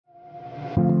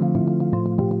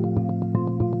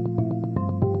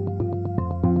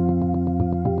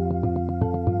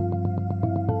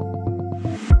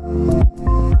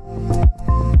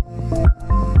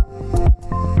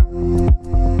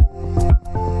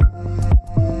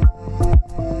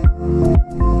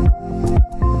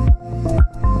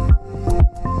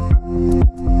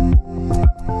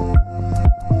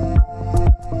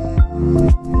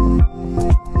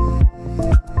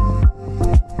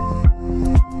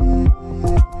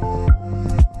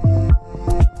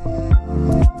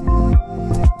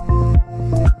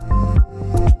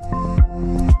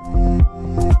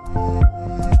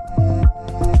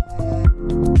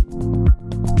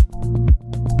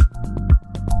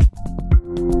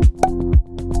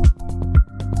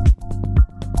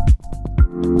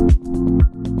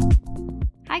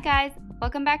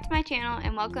Welcome back to my channel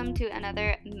and welcome to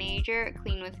another major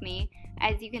clean with me.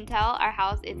 As you can tell, our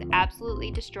house is absolutely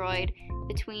destroyed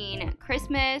between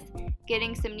Christmas,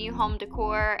 getting some new home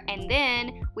decor, and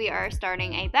then we are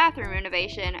starting a bathroom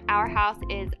renovation. Our house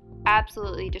is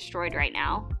absolutely destroyed right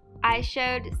now. I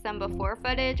showed some before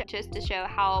footage just to show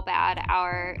how bad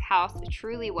our house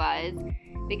truly was,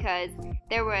 because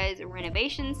there was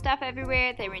renovation stuff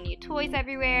everywhere, there were new toys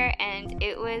everywhere, and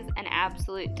it was an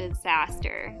absolute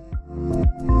disaster.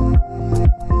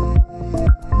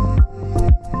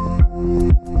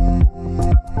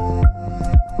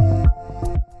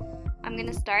 I'm going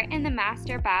to start in the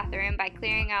master bathroom by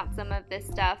clearing out some of this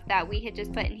stuff that we had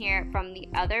just put in here from the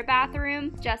other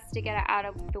bathroom just to get it out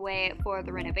of the way for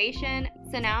the renovation.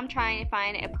 So now I'm trying to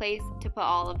find a place to put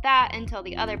all of that until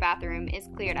the other bathroom is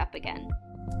cleared up again.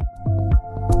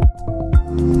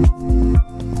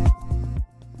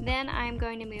 Then I'm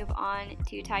going to move on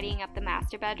to tidying up the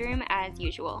master bedroom as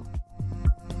usual.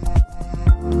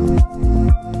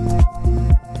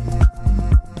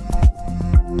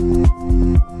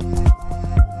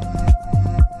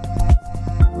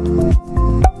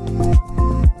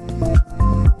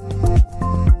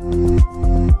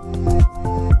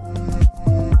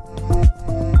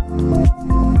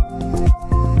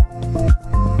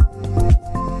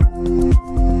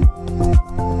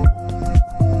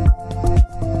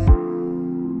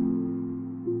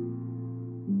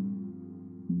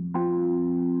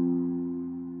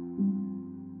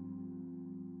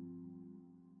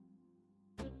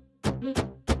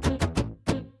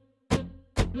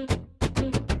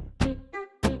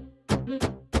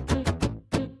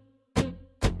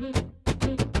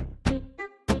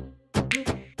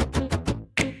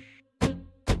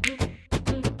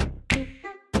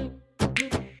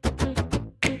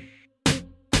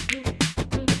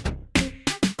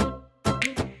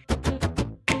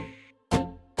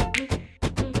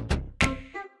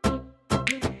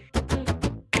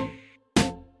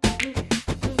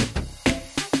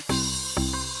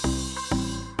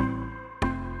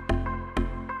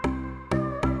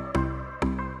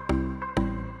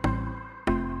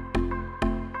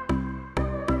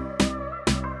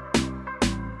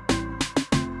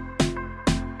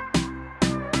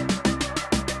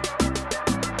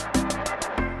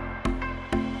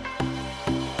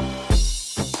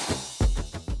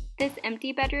 This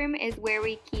empty bedroom is where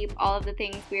we keep all of the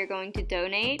things we are going to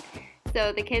donate.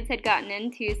 So the kids had gotten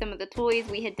into some of the toys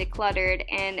we had decluttered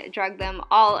and dragged them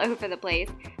all over the place.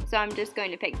 So I'm just going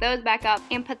to pick those back up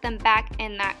and put them back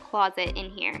in that closet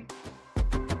in here.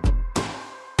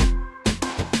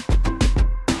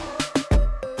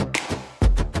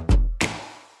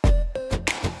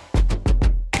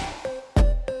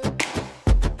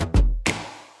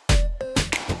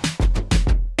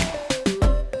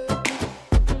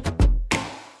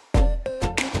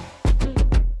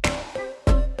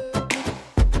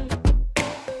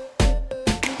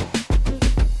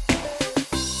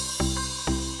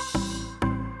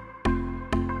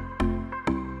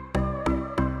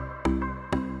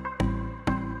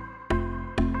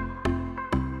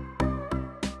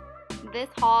 This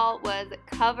haul was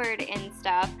covered in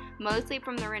stuff, mostly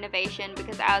from the renovation,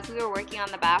 because as we were working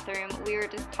on the bathroom, we were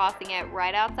just tossing it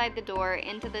right outside the door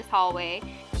into this hallway.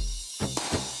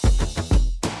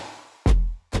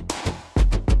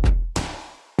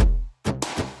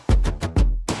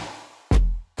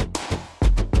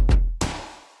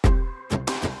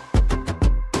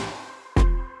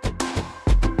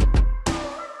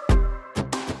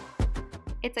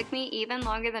 It took me even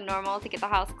longer than normal to get the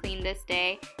house clean this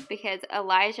day because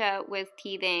Elijah was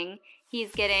teething.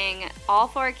 He's getting all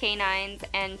 4 canines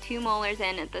and 2 molars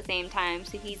in at the same time,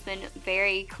 so he's been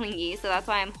very clingy, so that's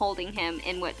why I'm holding him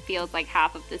in what feels like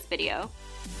half of this video.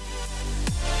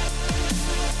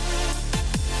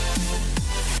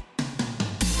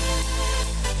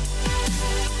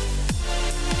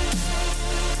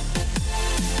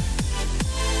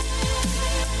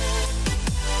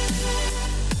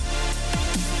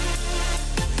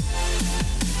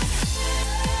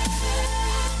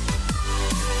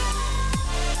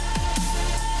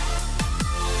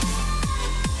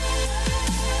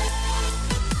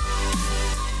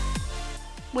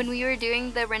 When we were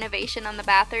doing the renovation on the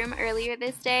bathroom earlier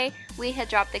this day, we had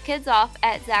dropped the kids off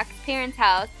at Zach's parents'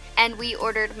 house and we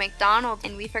ordered McDonald's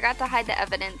and we forgot to hide the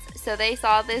evidence, so they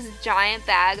saw this giant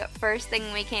bag first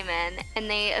thing we came in and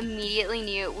they immediately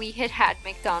knew we had had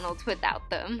McDonald's without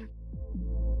them.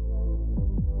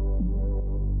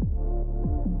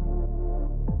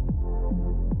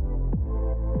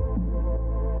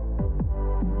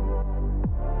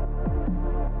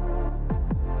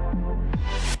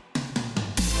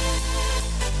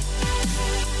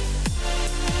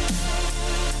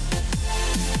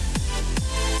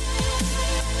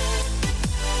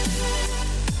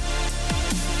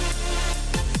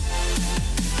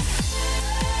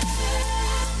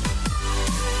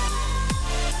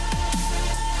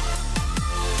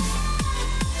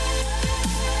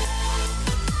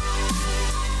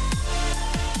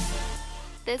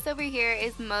 This over here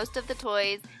is most of the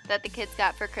toys that the kids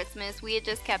got for Christmas. We had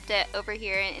just kept it over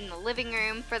here in the living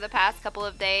room for the past couple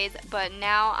of days, but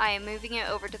now I am moving it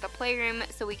over to the playroom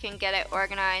so we can get it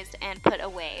organized and put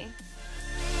away.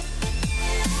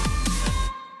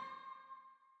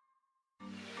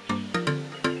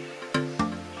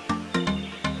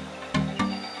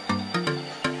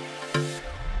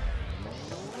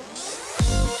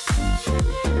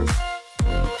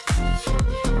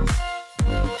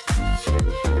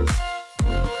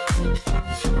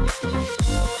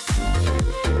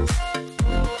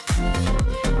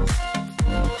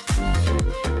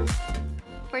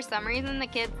 For some reason, the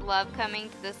kids love coming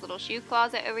to this little shoe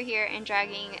closet over here and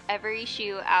dragging every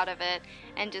shoe out of it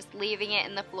and just leaving it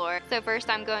in the floor. So first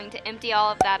I'm going to empty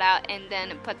all of that out and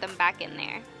then put them back in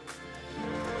there.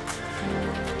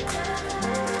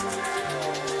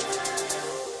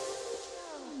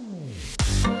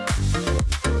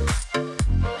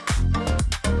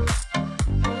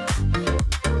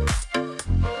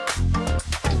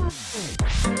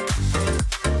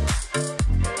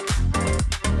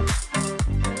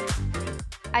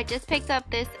 I just picked up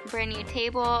this brand new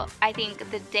table, I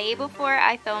think the day before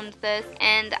I filmed this,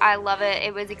 and I love it.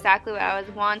 It was exactly what I was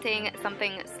wanting,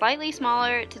 something slightly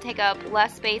smaller to take up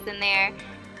less space in there,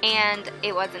 and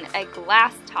it wasn't a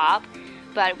glass top,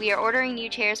 but we are ordering new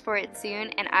chairs for it soon,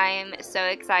 and I am so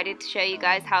excited to show you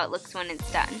guys how it looks when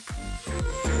it's done.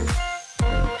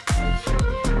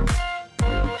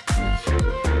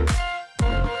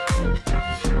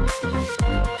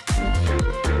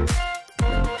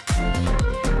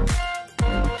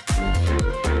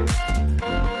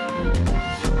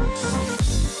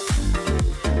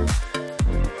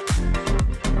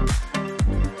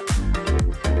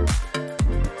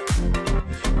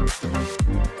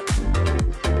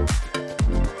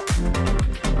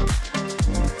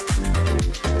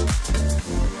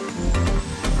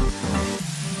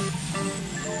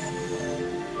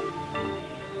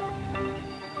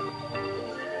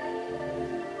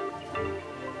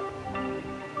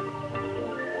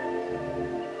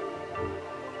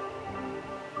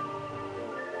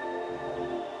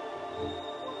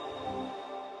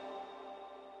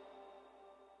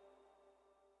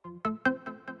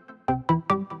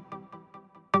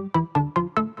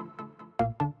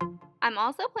 I'm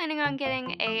also planning on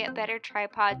getting a better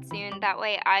tripod soon, that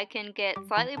way I can get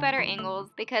slightly better angles,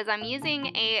 because I'm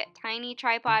using a tiny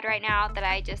tripod right now that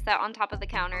I just set on top of the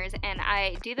counters, and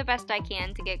I do the best I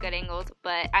can to get good angles,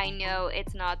 but I know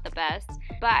it's not the best.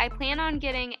 But I plan on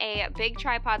getting a big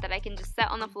tripod that I can just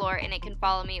set on the floor and it can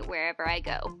follow me wherever I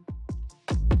go.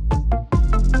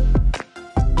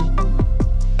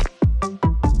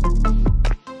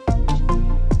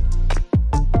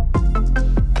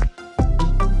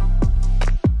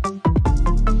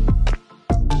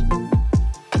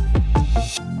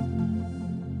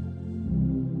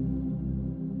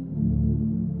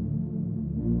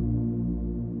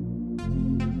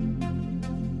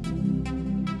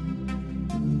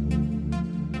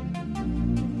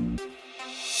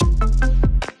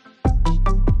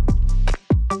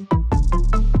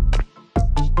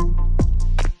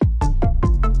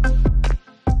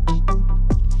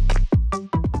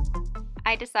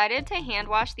 I decided to hand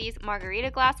wash these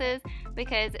margarita glasses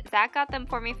because Zach got them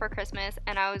for me for Christmas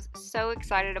and I was so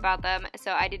excited about them,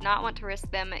 so I did not want to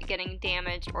risk them getting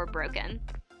damaged or broken.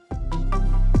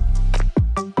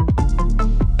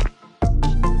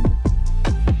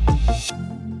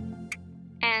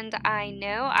 And I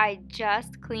know I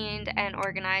just cleaned and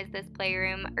organized this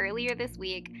playroom earlier this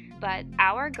week, but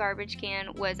our garbage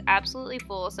can was absolutely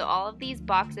full, so all of these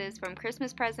boxes from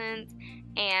Christmas presents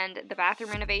and the bathroom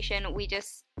renovation, we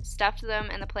just stuffed them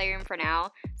in the playroom for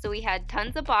now. So we had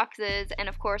tons of boxes and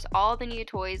of course all the new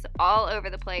toys all over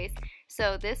the place.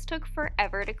 So this took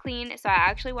forever to clean, so I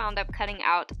actually wound up cutting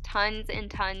out tons and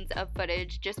tons of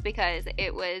footage just because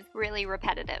it was really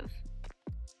repetitive.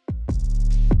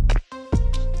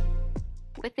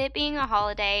 With it being a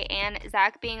holiday and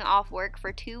Zach being off work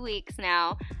for 2 weeks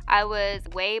now, I was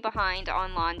way behind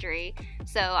on laundry.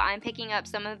 So I'm picking up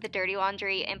some of the dirty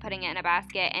laundry and putting it in a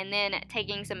basket, and then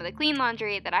taking some of the clean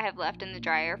laundry that I have left in the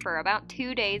dryer for about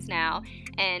 2 days now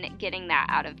and getting that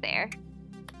out of there.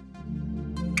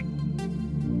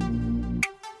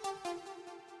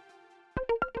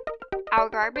 Our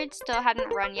garbage still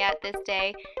hadn't run yet this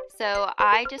day, so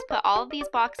I just put all of these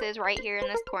boxes right here in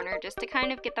this corner just to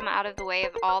kind of get them out of the way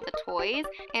of all the toys,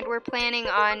 and we're planning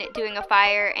on doing a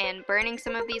fire and burning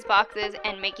some of these boxes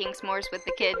and making s'mores with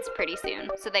the kids pretty soon,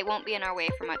 so they won't be in our way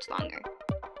for much longer.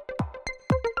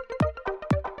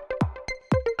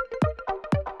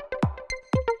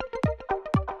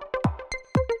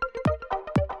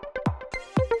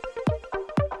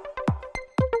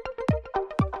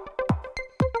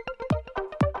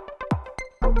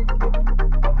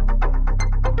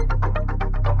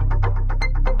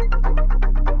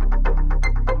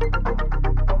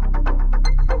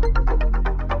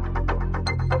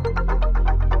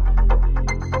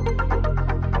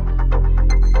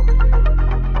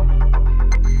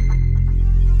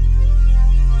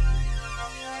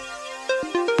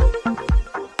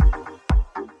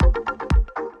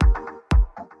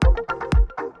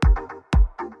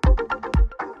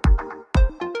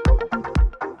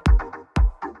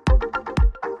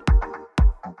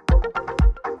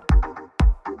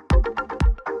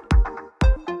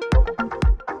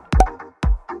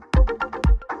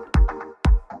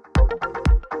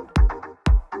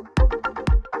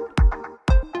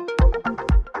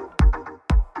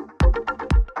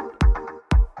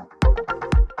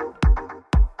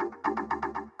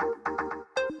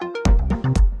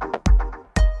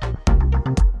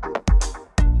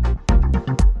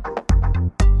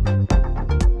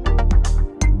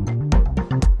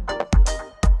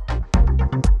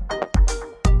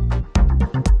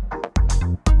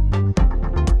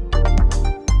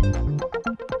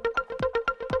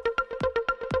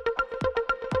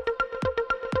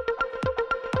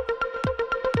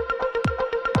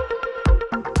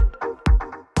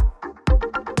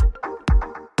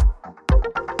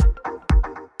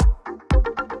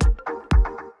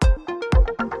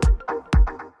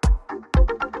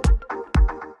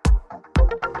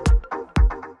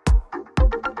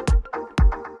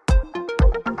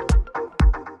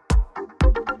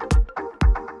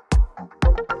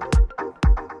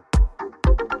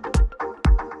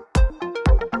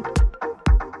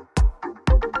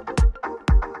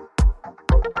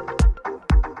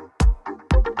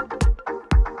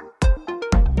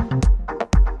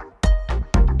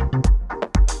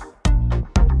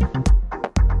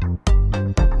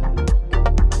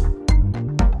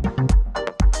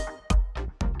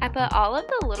 put all of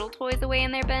the little toys away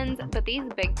in their bins, but these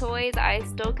big toys, I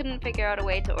still couldn't figure out a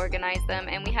way to organize them,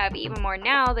 and we have even more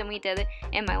now than we did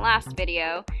in my last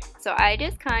video. So I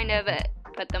just kind of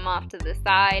put them off to the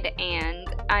side, and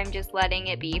I'm just letting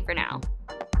it be for now.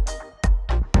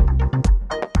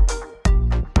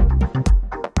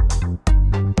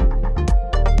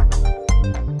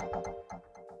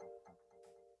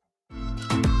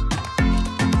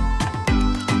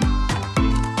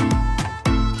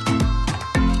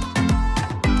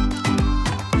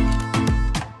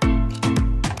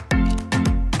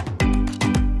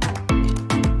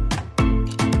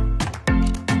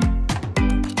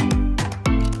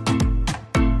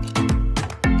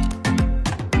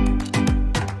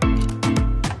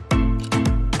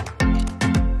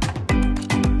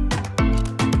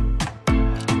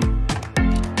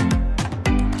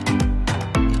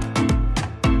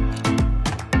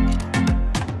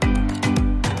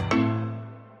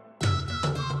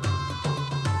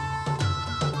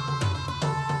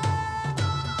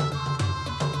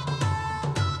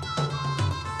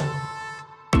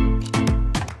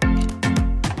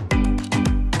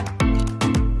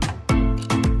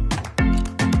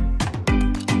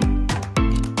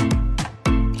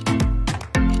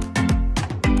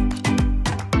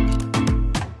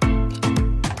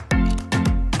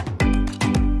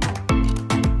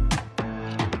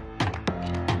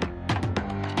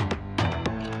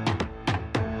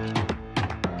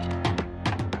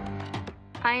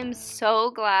 I am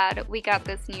so glad we got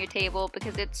this new table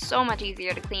because it's so much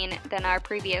easier to clean than our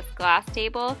previous glass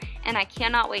table, and I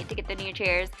cannot wait to get the new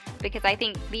chairs because I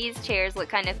think these chairs look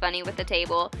kind of funny with the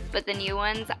table, but the new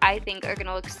ones I think are going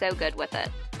to look so good with it.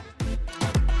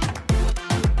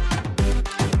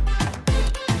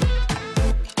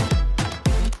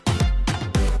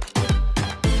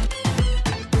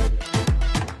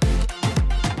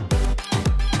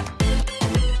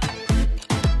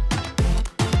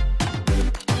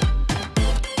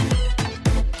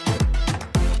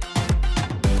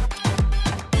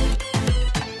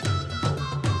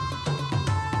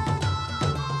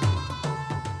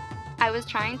 I was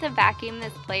trying to vacuum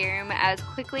this playroom as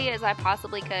quickly as I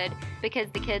possibly could because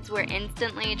the kids were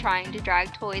instantly trying to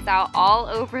drag toys out all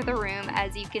over the room,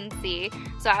 as you can see.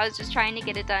 So I was just trying to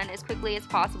get it done as quickly as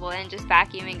possible and just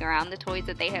vacuuming around the toys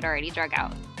that they had already drug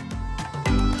out.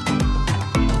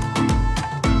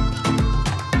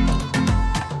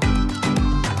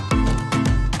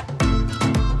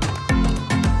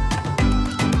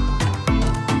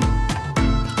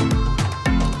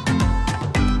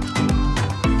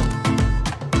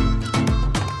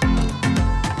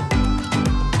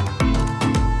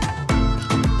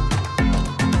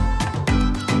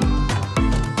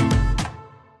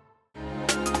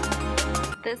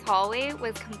 This hallway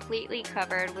was completely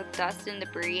covered with dust and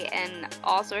debris and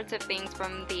all sorts of things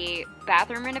from the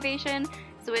bathroom renovation,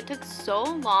 so it took so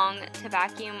long to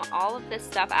vacuum all of this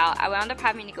stuff out. I wound up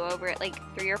having to go over it like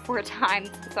 3 or 4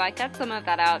 times, so I cut some of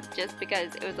that out just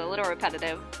because it was a little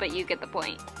repetitive, but you get the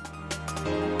point.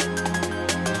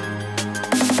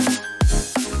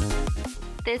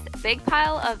 This big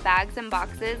pile of bags and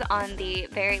boxes on the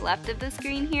very left of the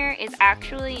screen here is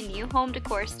actually new home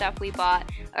decor stuff we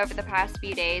bought over the past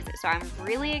few days, so I'm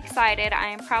really excited. I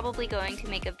am probably going to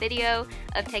make a video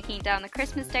of taking down the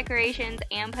Christmas decorations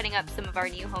and putting up some of our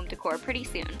new home decor pretty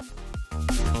soon.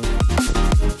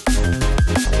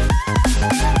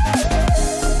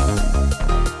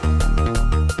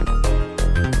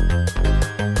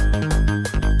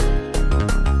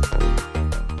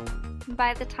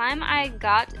 By the time I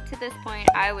got to this point,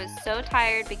 I was so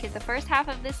tired because the first half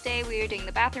of this day we were doing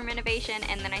the bathroom renovation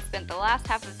and then I spent the last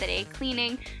half of the day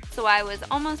cleaning, so I was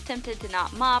almost tempted to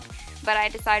not mop, but I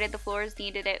decided the floors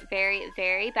needed it very,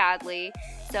 very badly,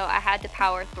 so I had to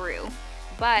power through.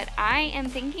 But I am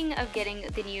thinking of getting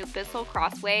the new Bissell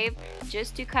Crosswave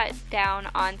just to cut down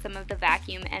on some of the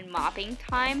vacuum and mopping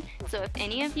time. So if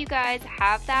any of you guys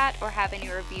have that or have any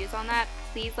reviews on that,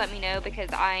 please let me know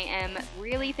because I am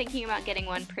really thinking about getting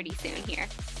one pretty soon here.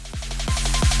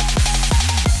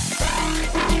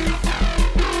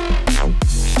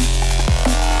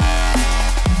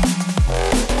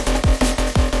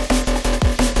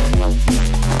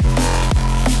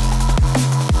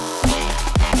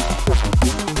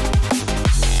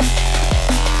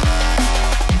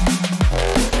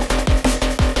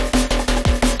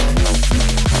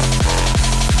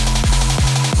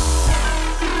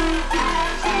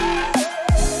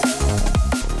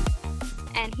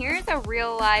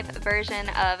 Real life version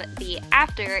of the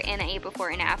after and a before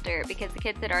and after because the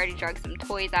kids had already drug some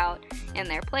toys out in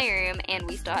their playroom and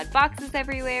we still had boxes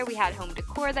everywhere. We had home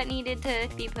decor that needed to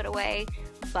be put away,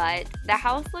 but the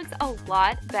house looks a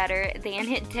lot better than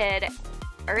it did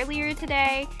earlier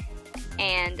today.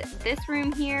 And this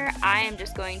room here, I am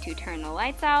just going to turn the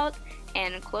lights out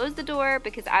and close the door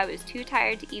because I was too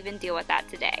tired to even deal with that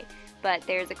today. But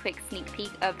there's a quick sneak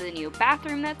peek of the new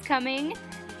bathroom that's coming.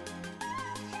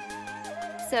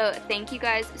 So thank you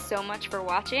guys so much for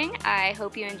watching. I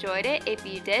hope you enjoyed it. If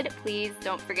you did, please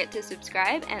don't forget to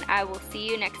subscribe, and I will see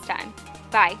you next time.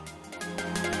 Bye!